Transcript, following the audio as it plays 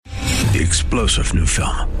the explosive new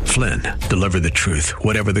film, Flynn, Deliver the Truth,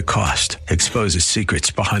 Whatever the Cost, exposes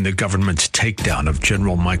secrets behind the government's takedown of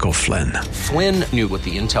General Michael Flynn. Flynn knew what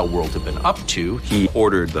the intel world had been up to. He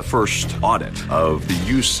ordered the first audit of the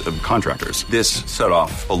use of contractors. This set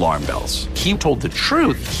off alarm bells. He told the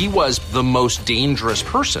truth. He was the most dangerous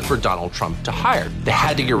person for Donald Trump to hire. They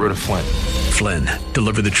had to get rid of Flynn. Flynn,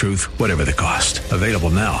 Deliver the Truth, Whatever the Cost. Available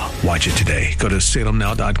now. Watch it today. Go to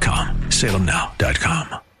salemnow.com.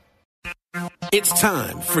 salemnow.com. It's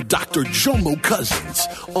time for Dr. Jomo Cousins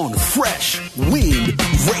on Fresh Wind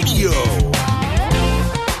Radio.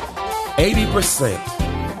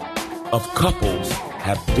 80% of couples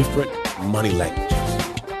have different money languages.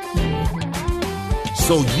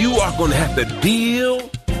 So you are going to have to deal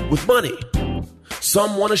with money.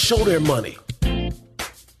 Some want to show their money.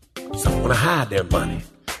 Some want to hide their money.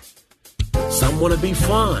 Some want to be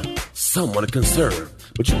fun. Some want to conserve.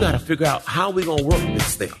 But you got to figure out how we're going to work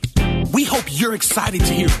this thing. We hope you're excited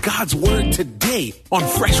to hear God's word today on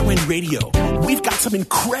Fresh Wind Radio. We've got some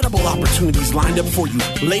incredible opportunities lined up for you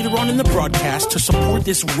later on in the broadcast to support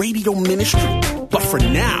this radio ministry. But for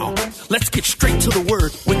now, let's get straight to the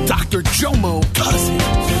word with Dr. Jomo Cousins.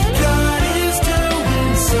 God is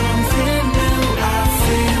doing something new. I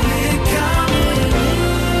feel it coming.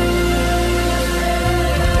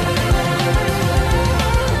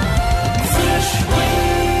 Fresh Wind.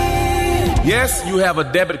 Yes, you have a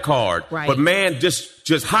debit card, right. But man,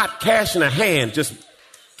 just hot cash in a hand.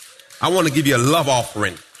 I want to give you a love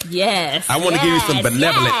offering. Yes. I want to give you some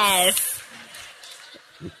benevolence. Yes.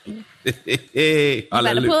 You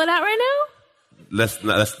about to pull it out right now? Let's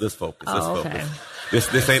focus. Let's focus.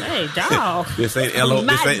 This ain't. Hey, dog. This ain't LOP.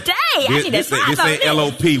 My day. I need to talk this ain't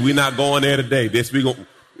LOP. We're not going there today. This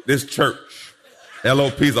church.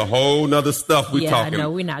 LOP's a whole nother stuff we talking.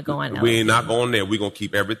 No, we're not going there. We ain't not going there. We're going to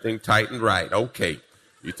keep everything tight and right. Okay.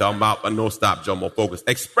 You talking about no stop, Jomo. Focus.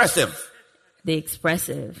 Expressive. The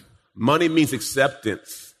expressive. Money means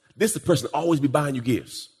acceptance. This is the person that always be buying you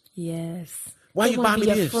gifts. Yes. Why you buying me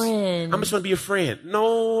gifts? Friend. I'm just going to be your friend.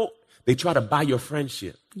 No. They try to buy your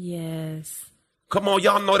friendship. Yes. Come on,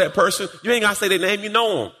 y'all know that person. You ain't got to say their name. You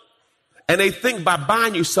know them. And they think by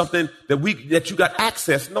buying you something that you got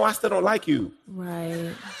access. No, I still don't like you.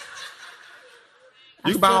 Right.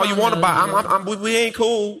 You can buy all you want to buy. We ain't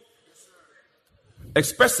cool.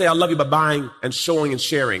 Express say I love you by buying and showing and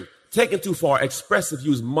sharing. Taken too far, expressive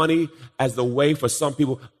use money as the way for some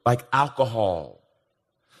people, like alcohol,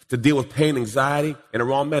 to deal with pain and anxiety in a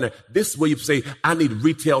wrong manner. This is where you say, I need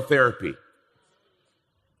retail therapy.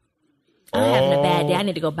 I'm having a bad day. I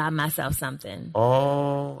need to go buy myself something.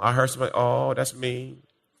 Oh, I heard somebody. Oh, that's mean.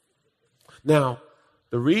 Now,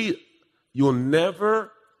 you'll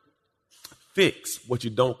never fix what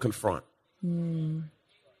you don't confront.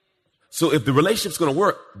 So if the relationship's going to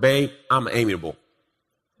work, babe, I'm amiable.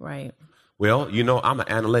 Right. Well, I'm an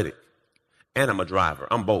analytic and I'm a driver.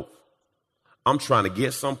 I'm both. I'm trying to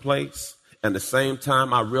get someplace. And at the same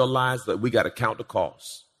time, I realize that we got to count the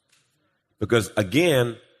costs. Because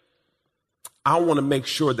again, I want to make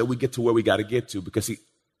sure that we get to where we got to get to. Because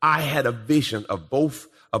I had a vision of both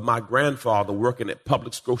of my grandfather working at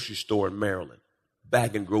Publix grocery store in Maryland,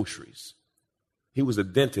 bagging groceries. He was a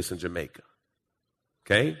dentist in Jamaica.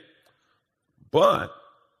 Okay? But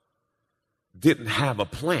didn't have a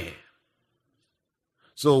plan.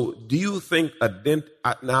 So do you think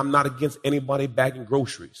now I'm not against anybody bagging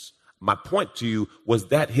groceries. My point to you was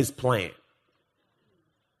that his plan.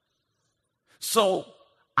 So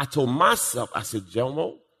I told myself, I said,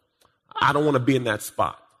 Jomo, I don't want to be in that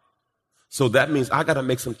spot. So that means I got to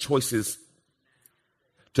make some choices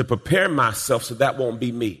to prepare myself so that won't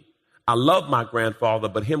be me. I love my grandfather,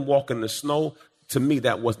 but him walking in the snow, to me,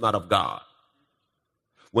 that was not of God.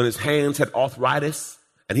 When his hands had arthritis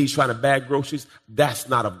and he's trying to bag groceries, that's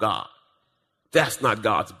not of God. That's not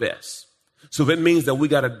God's best. So if it means that we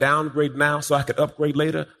got to downgrade now so I can upgrade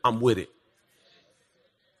later, I'm with it.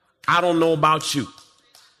 I don't know about you.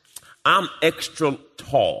 I'm extra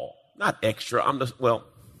tall. Not extra. I'm just,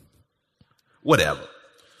 whatever.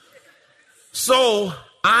 So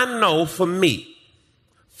I know for me,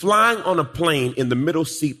 flying on a plane in the middle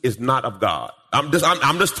seat is not of God. I'm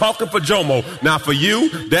just talking for Jomo. Now for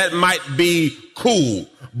you, that might be cool.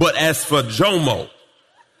 But as for Jomo,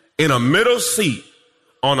 in a middle seat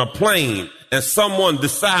on a plane and someone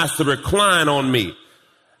decides to recline on me,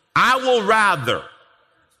 I will rather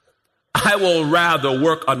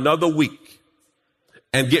work another week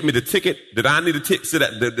and get me the ticket that I need to take so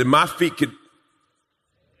that my feet could.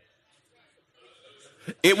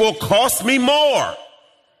 It will cost me more,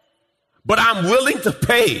 but I'm willing to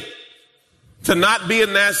pay to not be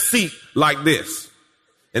in that seat like this.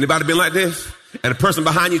 Anybody been like this? And the person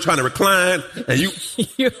behind you trying to recline, and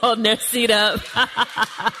you're holding their seat up.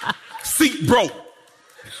 Seat broke.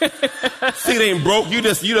 Seat ain't broke. You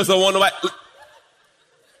just don't want nobody.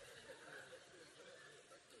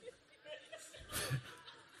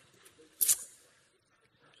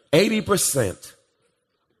 80%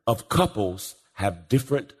 of couples have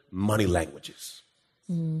different money languages.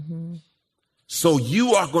 Mm-hmm. So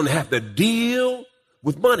you are going to have to deal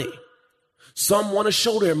with money. Some want to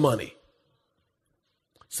show their money.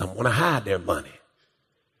 Some want to hide their money.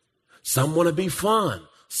 Some want to be fun.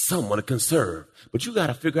 Some want to conserve. But you got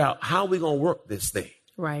to figure out how we're going to work this thing.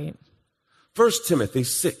 Right. 1 Timothy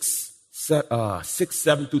 6,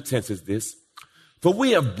 7 through 10 says this. For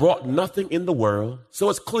we have brought nothing in the world,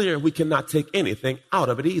 so it's clear we cannot take anything out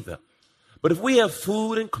of it either. But if we have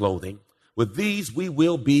food and clothing, with these we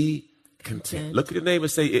will be content. Look at your neighbor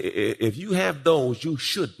and say, if you have those, you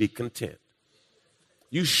should be content.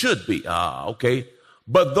 You should be. Okay.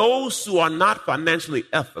 But those who are not financially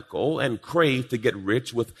ethical and crave to get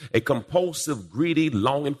rich with a compulsive, greedy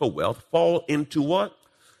longing for wealth fall into what?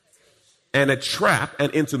 And a trap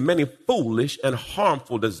and into many foolish and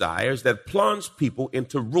harmful desires that plunge people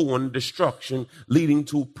into ruin, destruction, leading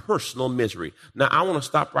to personal misery. Now, I want to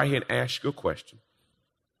stop right here and ask you a question.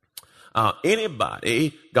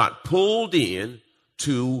 Anybody got pulled in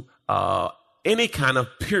to any kind of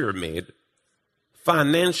pyramid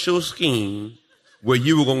financial scheme where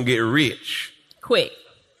you were going to get rich? Quick.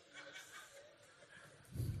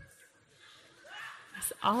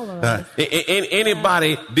 That's all of us.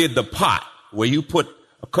 Anybody did the pot where you put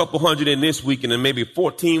a couple hundred in this week and then maybe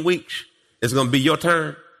 14 weeks, it's going to be your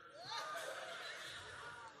turn?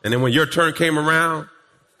 And then when your turn came around,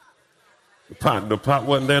 the pot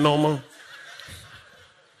wasn't there no more?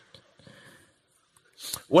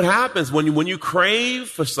 What happens when you crave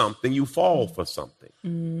for something, you fall for something.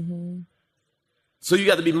 Mm-hmm. So you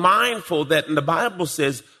got to be mindful that the Bible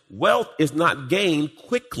says wealth is not gained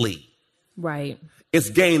quickly. Right. It's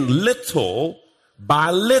gained little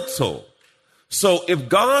by little. So if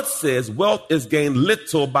God says wealth is gained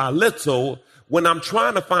little by little, when I'm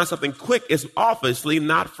trying to find something quick, it's obviously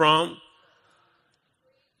not from.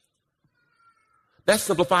 That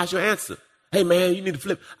simplifies your answer. Hey, man, you need to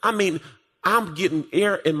flip. I mean, I'm getting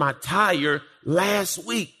air in my tire last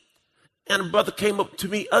week, and a brother came up to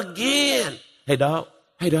me again. Hey, dog,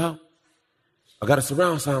 I got a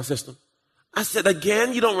surround sound system. I said,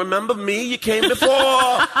 again, you don't remember me? You came before.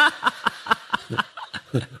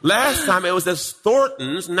 Last time it was at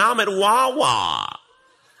Thornton's, now I'm at Wawa.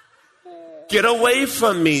 Get away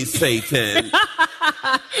from me, Satan.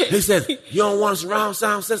 He said, you don't want a surround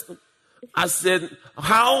sound system? I said,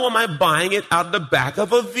 how am I buying it out of the back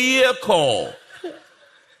of a vehicle?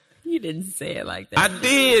 You didn't say it like that. I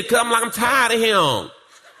did, because I'm tired of him.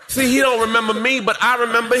 See, he don't remember me, but I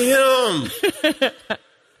remember him.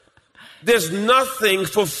 There's nothing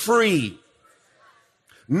for free.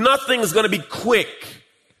 Nothing's going to be quick.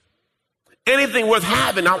 Anything worth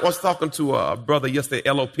having. I was talking to a brother yesterday,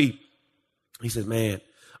 LOP. He said, man,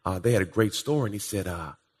 they had a great store. And he said,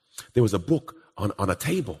 there was a book on a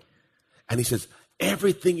table. And he says,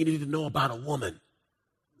 everything you need to know about a woman.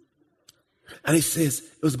 And he says,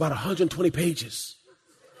 it was about 120 pages.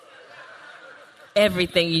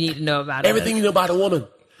 Everything you need to know about everything you know about a woman.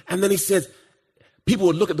 And then he says, people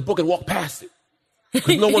would look at the book and walk past it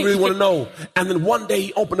because no one really want to know. And then one day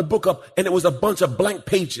he opened the book up and it was a bunch of blank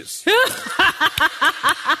pages.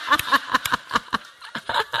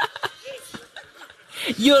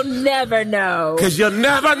 You'll never know. Because you'll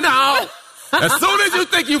never know. As soon as you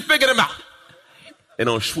think you figured them out, they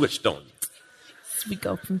don't switch, don't you? So we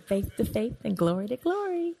go from faith to faith and glory to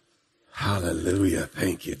glory. Hallelujah.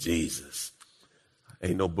 Thank you, Jesus.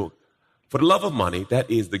 Ain't no book. For the love of money, that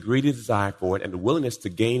is the greedy desire for it, and the willingness to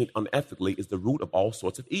gain it unethically is the root of all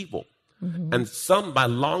sorts of evil. Mm-hmm. And some, by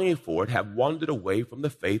longing for it, have wandered away from the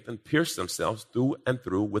faith and pierced themselves through and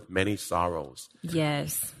through with many sorrows.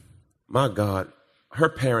 Yes. My God, her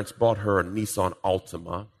parents bought her a Nissan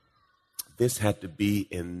Altima. This had to be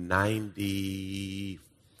in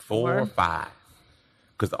 94 or 5,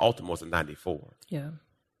 because the Altima was in 94. Yeah.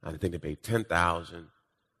 I think they paid $10,000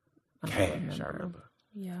 cash, I remember.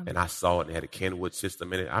 Yeah. And I saw it and it had a Kenwood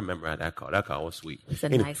system in it. I remember that car. That car was sweet. It's a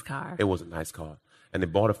nice car. It was a nice car. And they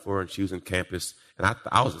bought it for her and she was in campus. And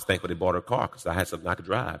I was just thankful they bought her a car because I had something I could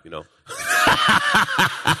drive, you know.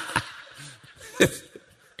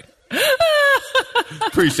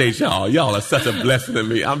 Appreciate y'all. Y'all are such a blessing to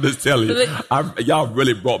me. I'm just telling you. Y'all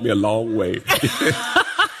really brought me a long way.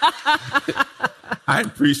 I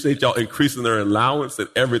appreciate y'all increasing their allowance and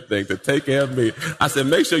everything to take care of me. I said,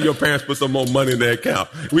 make sure your parents put some more money in their account.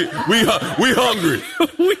 We hungry.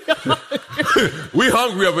 We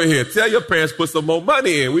hungry over here. Tell your parents put some more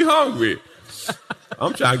money in. We hungry.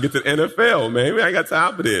 I'm trying to get to the NFL, man. I ain't got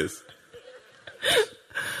time for this.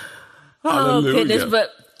 Hallelujah. Oh, goodness. But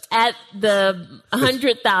at the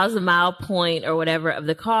 100,000 mile point or whatever of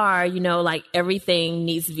the car, like everything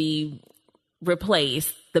needs to be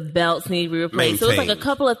replaced. The belts need to be replaced. So it's like a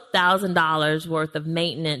couple of $1,000s worth of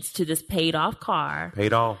maintenance to this paid off car.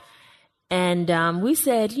 Paid off. And we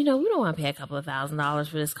said, we don't want to pay a couple of $1,000s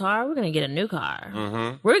for this car. We're going to get a new car.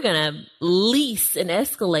 Mm-hmm. We're going to lease an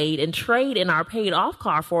Escalade and trade in our paid off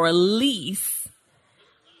car for a lease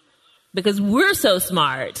because we're so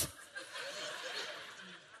smart.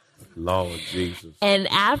 Lord Jesus. And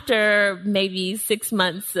after maybe 6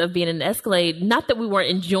 months of being in the Escalade, not that we weren't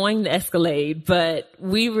enjoying the Escalade, but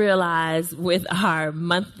we realized with our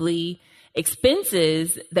monthly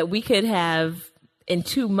expenses that we could have in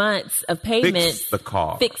 2 months of payment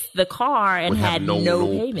fixed the car and had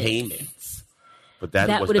no payments. But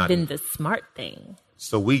that would have been the smart thing.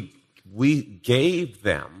 So we gave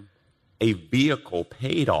them a vehicle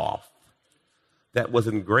paid off that was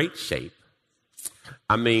in great shape.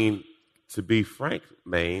 I mean, to be frank,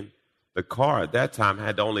 man, the car at that time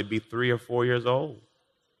had to only be 3 or 4 years old.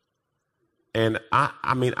 And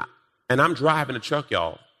I'm driving the truck,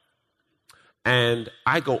 y'all. And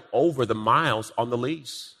I go over the miles on the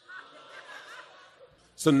lease.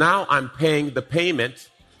 So now I'm paying the payment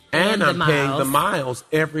and I'm paying the miles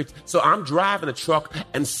so I'm driving the truck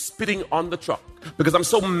and spitting on the truck because I'm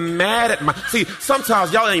so mad at see,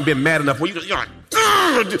 sometimes y'all ain't been mad enough where you're like,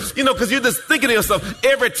 because you're just thinking to yourself,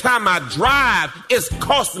 every time I drive, it's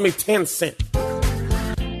costing me 10 cents.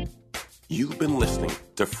 You've been listening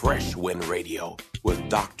to Fresh Wind Radio with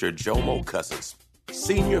Dr. Jomo Cousins,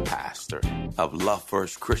 Senior Pastor of Love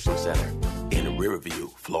First Christian Center in Riverview,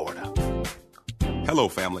 Florida. Hello,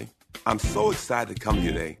 family. I'm so excited to come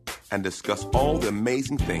here today and discuss all the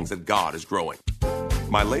amazing things that God is growing.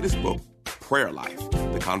 My latest book, Prayer Life,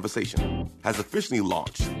 The Conversation, has officially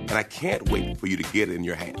launched, and I can't wait for you to get it in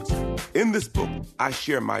your hands. In this book, I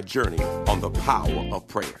share my journey on the power of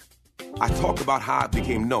prayer. I talk about how I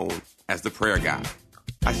became known as the prayer guy.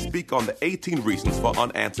 I speak on the 18 reasons for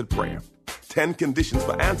unanswered prayer, 10 conditions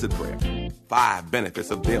for answered prayer, 5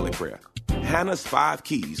 benefits of daily prayer, Hannah's 5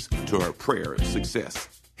 keys to her prayer success,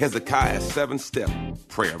 Hezekiah's 7-step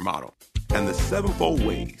prayer model, and the 7-fold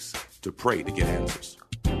ways to pray to get answers.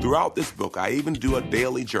 Throughout this book, I even do a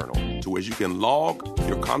daily journal to where you can log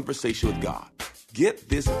your conversation with God. Get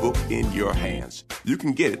this book in your hands. You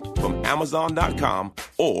can get it from Amazon.com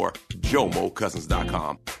or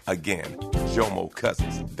JomoCousins.com. Again,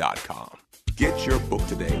 JomoCousins.com. Get your book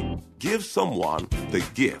today. Give someone the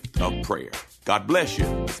gift of prayer. God bless you.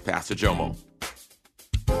 It's Pastor Jomo.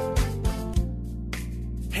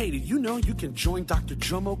 Hey, did you know you can join Dr.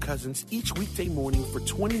 Jomo Cousins each weekday morning for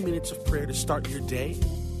 20 minutes of prayer to start your day?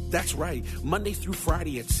 That's right. Monday through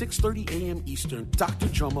Friday at 6:30 a.m. Eastern, Dr.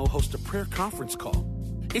 Jomo hosts a prayer conference call.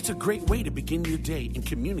 It's a great way to begin your day in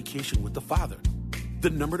communication with the Father. The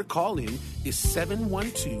number to call in is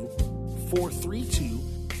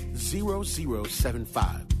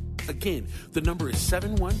 712-432-0075. Again, the number is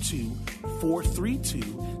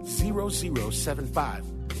 712-432-0075.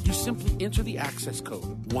 You simply enter the access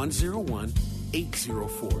code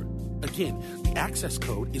 101804. Again, the access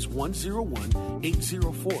code is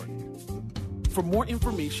 101804. For more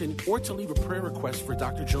information or to leave a prayer request for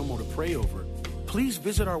Dr. Jomo to pray over, please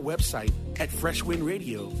visit our website at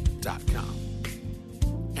freshwindradio.com.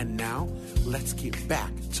 And now, let's get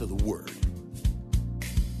back to the Word.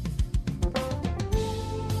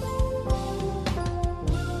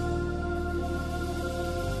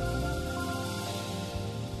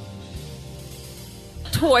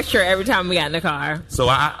 Torture every time we got in the car. So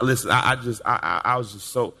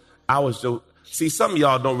see, some of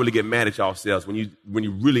y'all don't really get mad at yourselves when you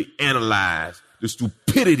really analyze the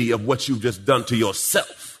stupidity of what you've just done to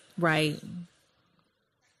yourself. Right.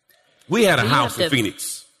 We had a house in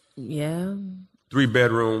Phoenix. Yeah.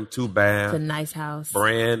 3-bedroom, 2-bath. It's a nice house.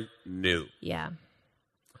 Brand new. Yeah.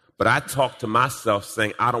 But I talked to myself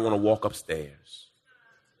saying, I don't want to walk upstairs.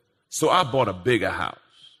 So I bought a bigger house.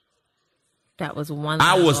 That was one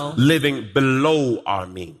I level. was living below our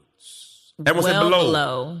means. Everyone said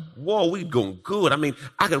below. Whoa, we going good. I mean,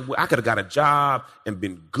 I could have got a job and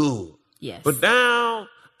been good. Yes. But now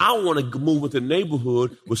I want to move into the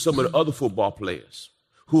neighborhood with some of the other football players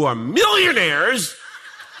who are millionaires,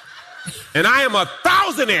 and I am a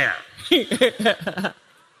thousandaire.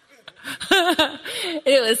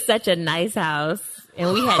 It was such a nice house.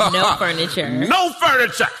 And we had no furniture. No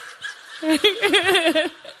furniture.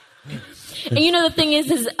 And you know, the thing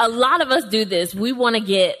is a lot of us do this. We want to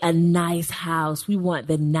get a nice house. We want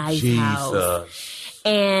the nice house.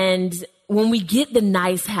 And when we get the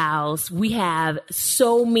nice house, we have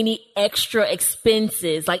so many extra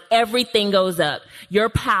expenses. Like everything goes up. Your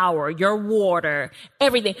power, your water,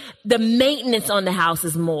 everything. The maintenance on the house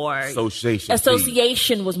is more.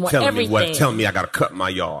 Association was more. Everything. Tell me I got to cut my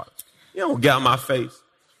yard. You don't get on my face.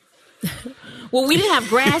 Well, we didn't have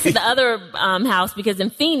grass at the other house because in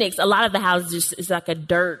Phoenix, a lot of the houses is like a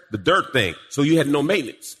dirt. The dirt thing. So you had no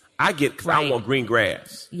maintenance. I want green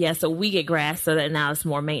grass. Yeah, so we get grass so that now it's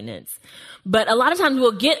more maintenance. But a lot of times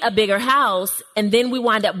we'll get a bigger house and then we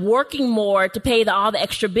wind up working more to pay all the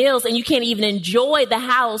extra bills and you can't even enjoy the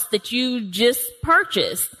house that you just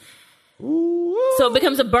purchased. Ooh. So it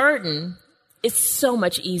becomes a burden. It's so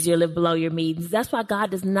much easier to live below your means. That's why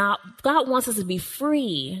God wants us to be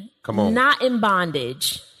free. Come on. Not in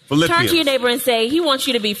bondage. Philippians. Turn to your neighbor and say, he wants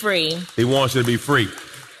you to be free. He wants you to be free.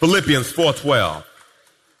 Philippians 4:12.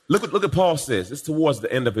 Look what Paul says. It's towards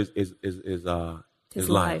the end of his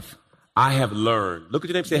life. I have learned. Look at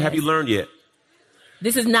your neighbor and say, have you learned yet?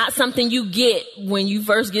 This is not something you get when you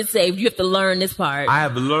first get saved. You have to learn this part. I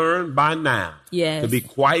have learned by now to be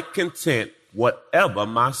quite content whatever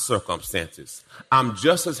my circumstances. I'm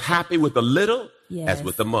just as happy with the little as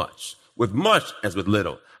with the much. With much as with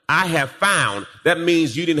little. I have found, that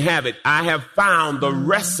means you didn't have it. I have found the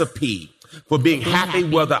recipe for being happy,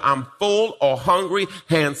 whether I'm full or hungry,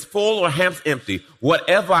 hands full or hands empty.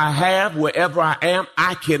 Whatever I have, wherever I am,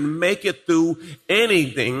 I can make it through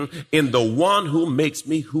anything in the one who makes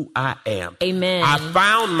me who I am. Amen. I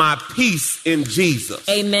found my peace in Jesus.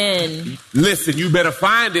 Amen. Listen, you better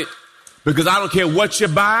find it because I don't care what you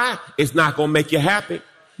buy. It's not going to make you happy.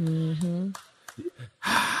 Mm-hmm.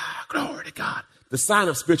 Glory to God. The sign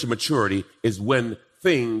of spiritual maturity is when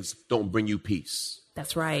things don't bring you peace.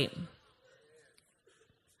 That's right.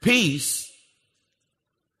 Peace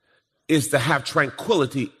is to have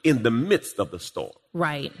tranquility in the midst of the storm.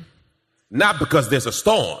 Right. Not because there's a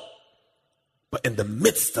storm, but in the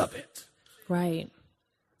midst of it. Right.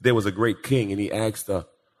 There was a great king and he asked a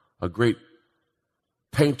great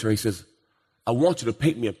painter, he says, I want you to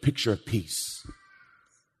paint me a picture of peace.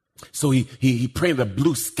 So he painted a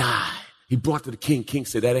blue sky. He brought it to the king. King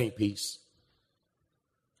said, that ain't peace.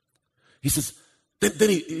 He says, then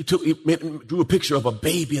he drew a picture of a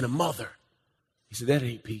baby and a mother. He said, that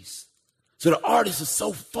ain't peace. So the artist is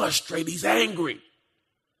so frustrated. He's angry.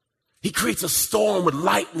 He creates a storm with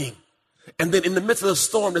lightning. And then in the midst of the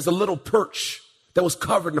storm, there's a little perch that was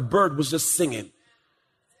covered and the bird was just singing.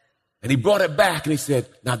 And he brought it back and he said,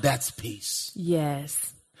 now that's peace.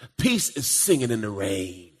 Yes. Peace is singing in the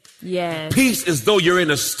rain. Yes. Peace is though you're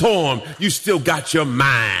in a storm, you still got your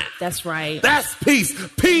mind. That's right. That's peace.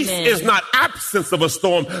 Peace Amen. is not absence of a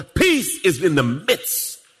storm. Peace is in the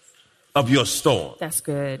midst of your storm. That's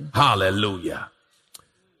good. Hallelujah.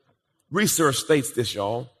 Research states this,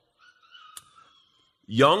 y'all.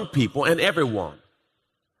 Young people and everyone,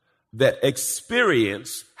 that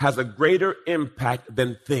experience has a greater impact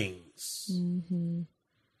than things. Mm-hmm.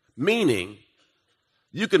 Meaning,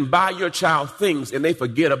 you can buy your child things and they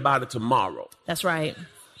forget about it tomorrow. That's right.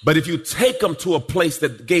 But if you take them to a place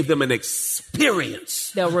that gave them an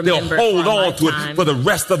experience, they'll hold on to it for the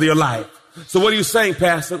rest of their life. So what are you saying,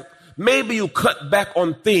 Pastor? Maybe you cut back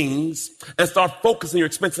on things and start focusing your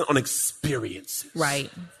expenses on experiences.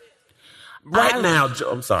 Right. Now,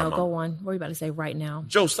 I'm sorry, Mom. Go on. What are you about to say right now?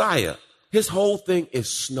 Josiah, his whole thing is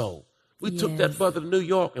snow. We took that brother to New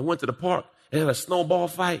York and went to the park and had a snowball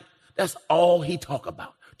fight. That's all he talk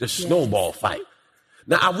about, the snowball fight.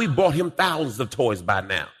 Now, we bought him thousands of toys by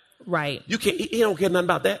now. Right. He don't care nothing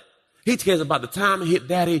about that. He cares about the time he hit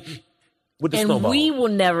daddy with the snowball.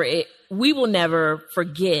 And we will never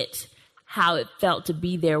forget how it felt to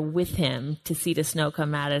be there with him to see the snow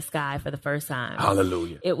come out of the sky for the first time.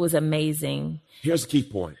 Hallelujah. It was amazing. Here's the key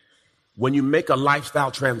point. When you make a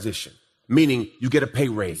lifestyle transition, meaning you get a pay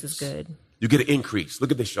raise. This is good. You get an increase.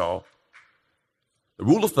 Look at this, y'all. The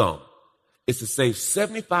rule of thumb is to save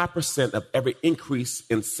 75% of every increase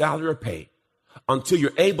in salary or pay until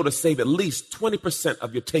you're able to save at least 20%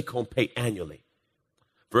 of your take-home pay annually.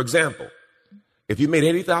 For example, if you made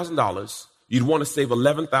 $80,000, you'd want to save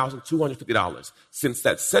 $11,250. Since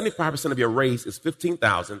that 75% of your raise is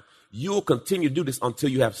 $15,000, you'll continue to do this until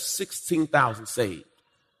you have $16,000 saved.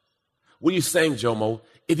 What are you saying, Jomo?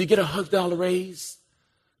 If you get a $100 raise,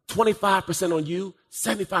 25% on you,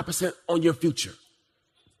 75% on your future.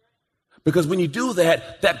 Because when you do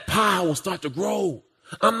that, that pie will start to grow.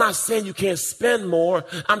 I'm not saying you can't spend more.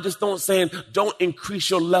 I'm just saying don't increase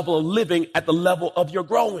your level of living at the level of your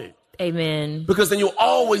growing. Amen. Because then you'll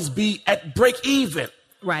always be at break even.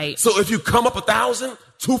 Right. So if you come up 1,000,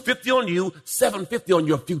 250 on you, 750 on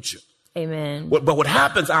your future. Amen. But what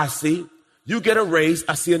happens, I see, you get a raise,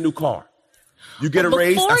 I see a new car. You get a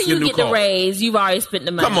raise, I see a new car. Before you get the raise, you've already spent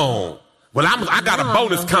the money. Come on. Well, I got a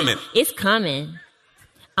bonus coming. It's coming.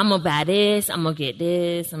 I'm going to buy this. I'm going to get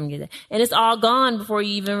this. I'm going to get that. And it's all gone before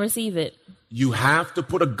you even receive it. You have to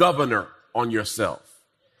put a governor on yourself.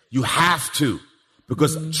 You have to.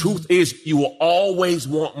 Because truth is, you will always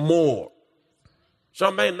want more.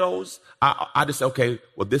 Charmaine knows. I just say, okay,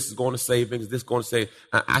 well, this is going to savings. This is going to save.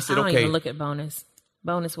 I said, okay. I don't even look at bonus.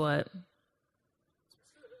 Bonus what?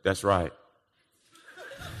 That's right.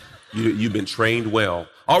 You've been trained well.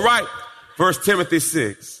 All right. 1 Timothy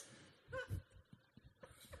 6.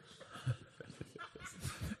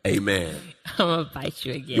 Amen. I'm going to bite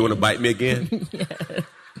you again. You want to bite me again? Yes.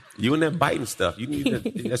 You and that biting stuff. You need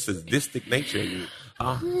that sadistic nature in you.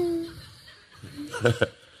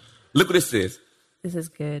 Look what it says. This is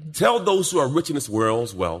good. Tell those who are rich in this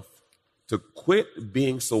world's wealth to quit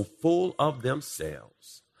being so full of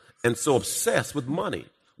themselves and so obsessed with money,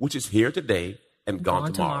 which is here today and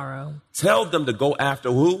gone tomorrow. Tell them to go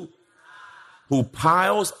after who? Who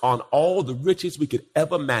piles on all the riches we could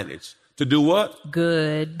ever manage. To do what?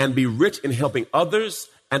 Good. And be rich in helping others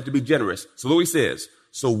and to be generous. So Louis says,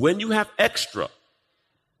 so when you have extra,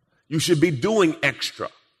 you should be doing extra.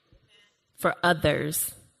 For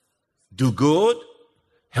others. Do good,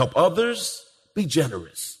 help others, be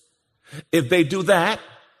generous. If they do that,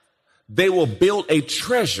 they will build a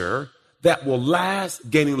treasure that will last,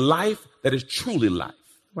 gaining life that is truly life.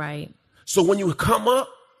 Right. So when you come up,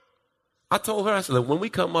 I told her, I said, when we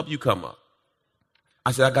come up, you come up.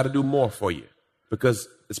 I said, I got to do more for you because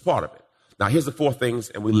it's part of it. Now, here's the 4 things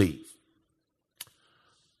and we leave.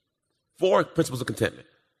 4 principles of contentment.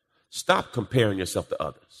 Stop comparing yourself to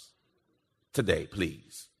others. Today,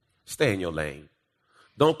 please. Stay in your lane.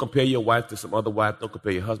 Don't compare your wife to some other wife. Don't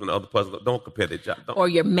compare your husband to other person. Don't compare their job. Or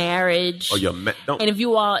your marriage. Or your and if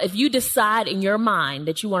you decide in your mind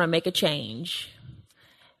that you want to make a change,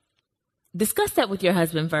 discuss that with your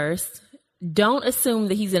husband first. Don't assume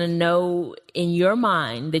that he's going to know in your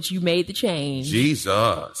mind that you made the change.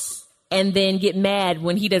 Jesus. And then get mad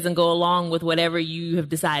when he doesn't go along with whatever you have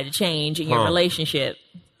decided to change in your relationship.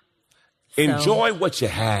 Enjoy what you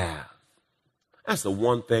have. That's the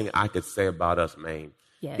one thing I could say about us, man.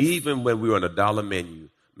 Yes. Even when we were on a $1 menu,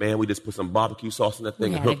 man, we just put some barbecue sauce in that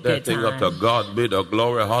thing and hooked that thing up to God be the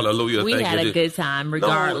glory, hallelujah. We had a good time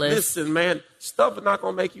regardless. No, listen, man, stuff is not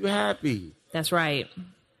going to make you happy. That's right.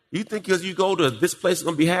 You think because you go to this place is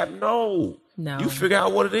going to be happy? No. No. You figure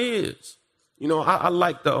out what it is. You know, I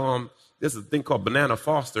like there's a thing called Banana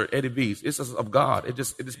Foster, Eddie V's. It's just of God. It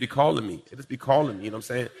just be calling me. It just be calling me. You know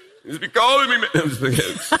what I'm saying? It just be calling me, man.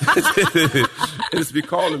 It just be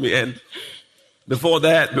calling me. And before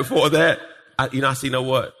that, I see, you know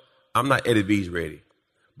what? I'm not Eddie V's ready.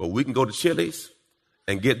 But we can go to Chili's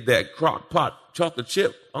and get that crock pot chocolate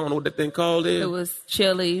chip. I don't know what that thing called is. It was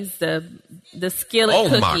Chili's, the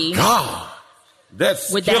skillet cookie. Oh, my God. That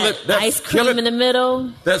skillet. With that ice cream in the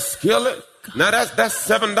middle. That skillet. Now, that's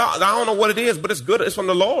 $7. I don't know what it is, but it's good. It's from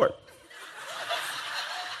the Lord.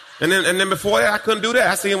 And then before that, I couldn't do that.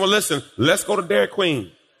 I said, well, listen, let's go to Dairy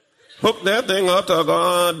Queen. Hook that thing up to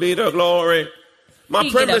God be the glory. My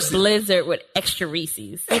premise. Get a Blizzard with extra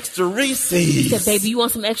Reese's. Extra Reese's. He said, baby, you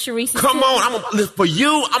want some extra Reese's? Come on. For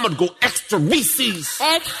you, I'm going to go extra Reese's.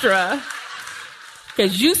 Extra.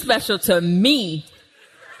 Because you special to me.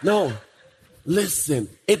 No. Listen,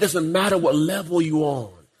 it doesn't matter what level you're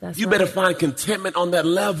on. You better find contentment on that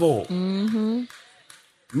level. Mm-hmm.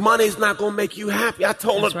 Money's not going to make you happy. I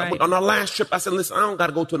told her on our last trip, I said, listen, I don't got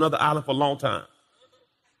to go to another island for a long time.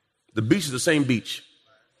 The beach is the same beach.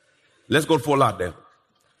 Let's go to Fort Lauderdale.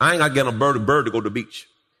 I ain't got to get on a bird to go to the beach.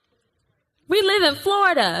 We live in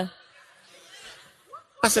Florida.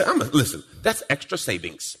 I said, listen, that's extra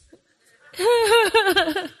savings.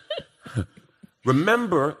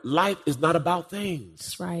 Remember, life is not about things.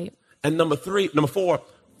 That's right. And number 4,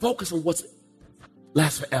 focus on what's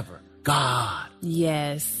lasts forever. God.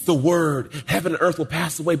 Yes. The word. Heaven and earth will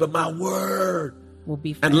pass away, but my word will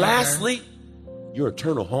be forever. And lastly, your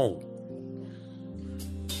eternal home.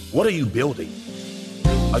 What are you building?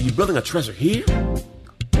 Are you building a treasure here?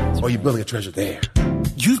 Or are you building a treasure there?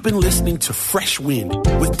 You've been listening to Fresh Wind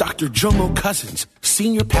with Dr. Jomo Cousins,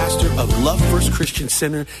 Senior Pastor of Love First Christian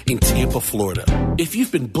Center in Tampa, Florida. If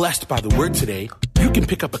you've been blessed by the word today, you You can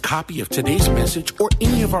pick up a copy of today's message or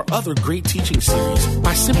any of our other great teaching series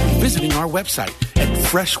by simply visiting our website at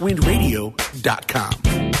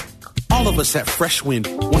freshwindradio.com. All of us at Fresh Wind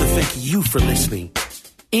want to thank you for listening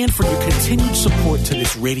and for your continued support to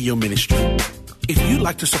this radio ministry. If you'd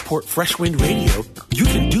like to support Fresh Wind Radio, you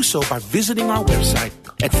can do so by visiting our website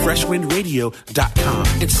at freshwindradio.com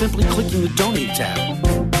and simply clicking the Donate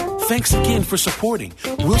tab. Thanks again for supporting.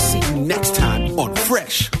 We'll see you next time on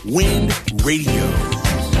Fresh Wind Radio.